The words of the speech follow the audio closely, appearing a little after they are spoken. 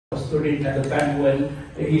Student at the time when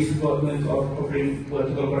he's going to offering for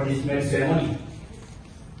this marriage ceremony.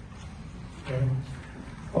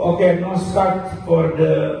 Okay, now start for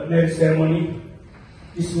the marriage ceremony.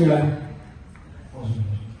 Bismillah.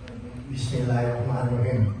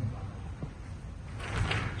 Bismillahirrahmanirrahim.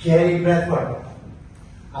 Cherry Bradford,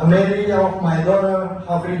 I married of my daughter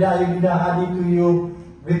Hafrida to you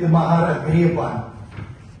with the mahar agreed upon.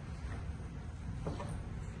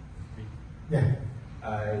 Yeah.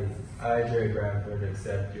 I, Jerry Bradford,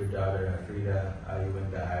 accept your daughter Hafrida as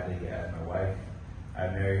my wife. I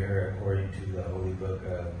marry her according to the Holy Book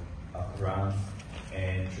of Al-Quran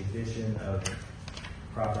and tradition of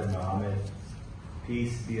Prophet Muhammad.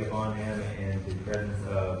 Peace be upon him, and the presence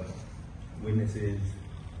of witnesses.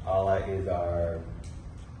 Allah is our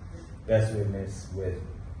best witness with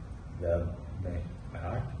the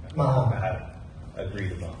mahar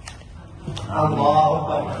agreed upon.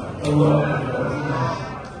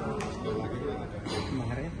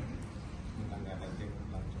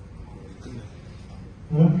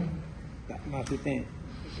 Maksudnya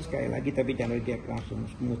sekali lagi tapi jangan dia langsung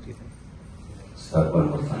smooth gitu. Start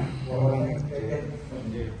one more time.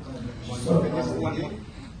 So,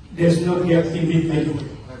 there's no gap in between.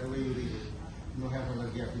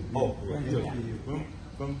 Oh,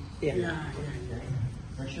 yeah.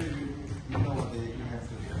 Make sure you know what you have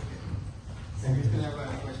to do. If you still have a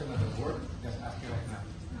question on the board, just ask it right now.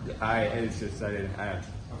 It's just I have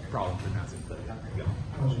problem pronouncing it. Go.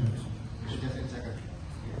 Just in a second.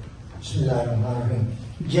 Bismillahirrahmanirrahim.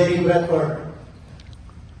 Jerry Bradford,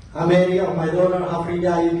 I marry of my daughter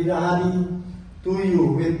Hafrida to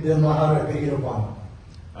you with the mahar agreed upon.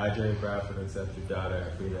 I, Jerry Bradford, accept your daughter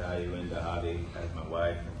Hafrida as my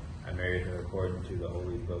wife. I married her according to the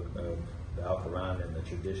Holy Book of the Al-Quran and the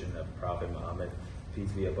tradition of Prophet Muhammad. Peace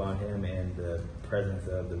be upon him, and the presence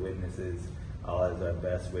of the witnesses. Allah is our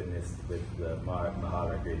best witness with the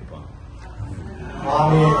mahar agreed upon.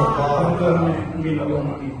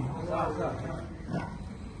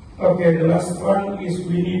 Okay, the last one is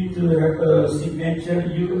we need to have a signature.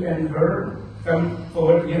 You and her come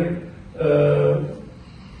forward here.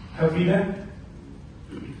 Hafrida.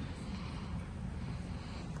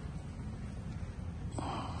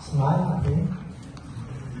 Smile, okay?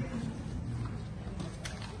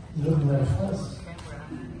 You look nervous.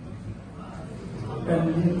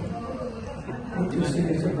 And you put your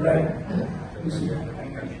signature right. You see.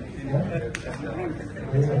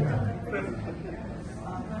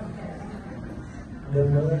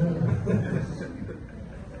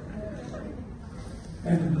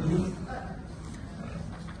 And you.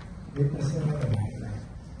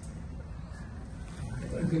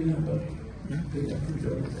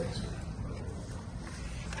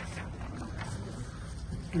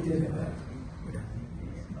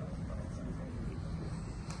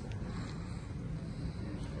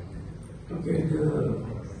 Okay,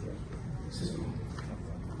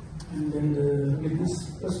 and then the witness,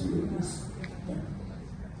 first witness. Yeah.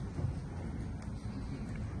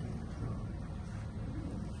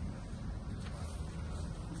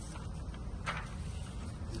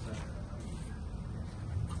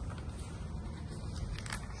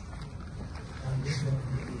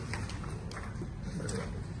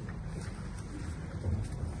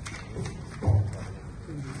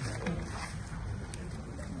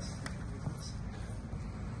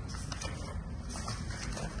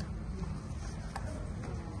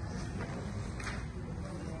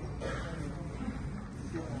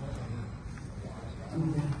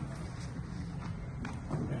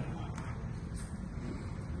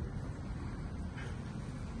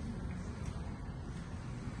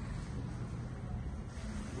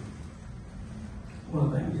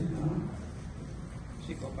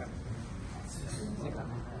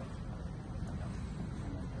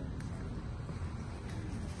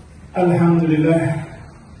 Alhamdulillah,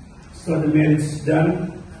 so the marriage is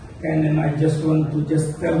done, and then I just want to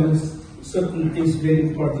tell you certain things very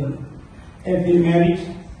important. Every marriage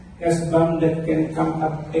has bond that can come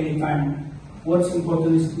up anytime. What's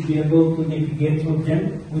important is to be able to navigate through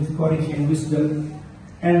them with courage and wisdom,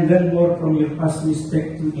 and learn more from your past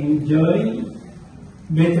mistake to enjoy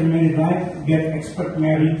better married life, get expert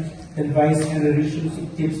marriage advice and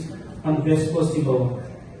relationship tips on the best possible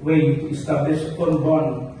way to establish a firm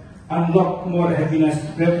bond. Unlock more happiness,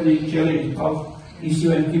 rapidly challenge tough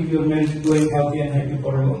issue, and keep your marriage going healthy and happy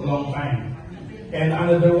for a long time. And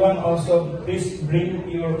another one also, please bring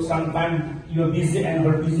your, sometime you're busy and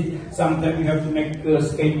we're busy, sometimes you have to make a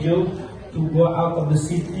schedule to go out of the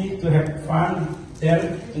city to have fun.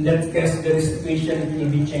 Then in that case, the situation will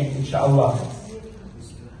be changed, inshallah.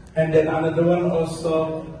 And then another one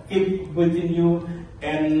also, keep within you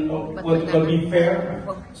and what will be fair,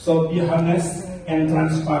 so be honest and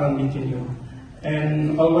transparent between you.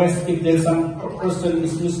 And always, if there's some person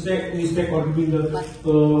is mistake or doing the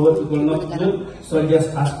what you call not good, so just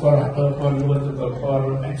ask for what you call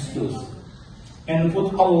for excuse, and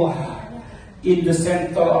put Allah in the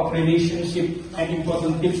center of relationship. And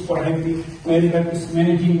important tips for happy marriage is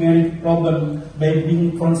managing marriage problem by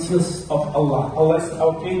being conscious of Allah. Allah is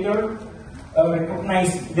our creator.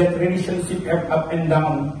 Recognize that relationship have up and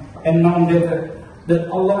down, and now that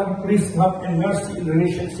Allah increase love and mercy in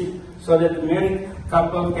relationship, so that married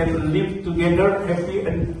couple can live together happy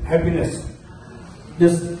and happiness.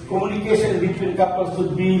 This communication between couples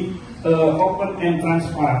should be open and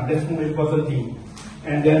transparent. That's the most important thing.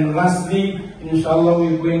 And then lastly, inshallah,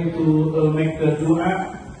 we're going to make the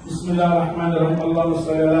dua. Bismillahirrahmanirrahim. Allahumma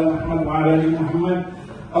salli ala Muhammad wa ala ali Muhammad.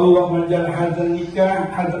 Allahumma ja'al hadzal nikah,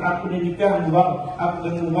 hadzal aqd nikah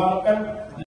mubarakan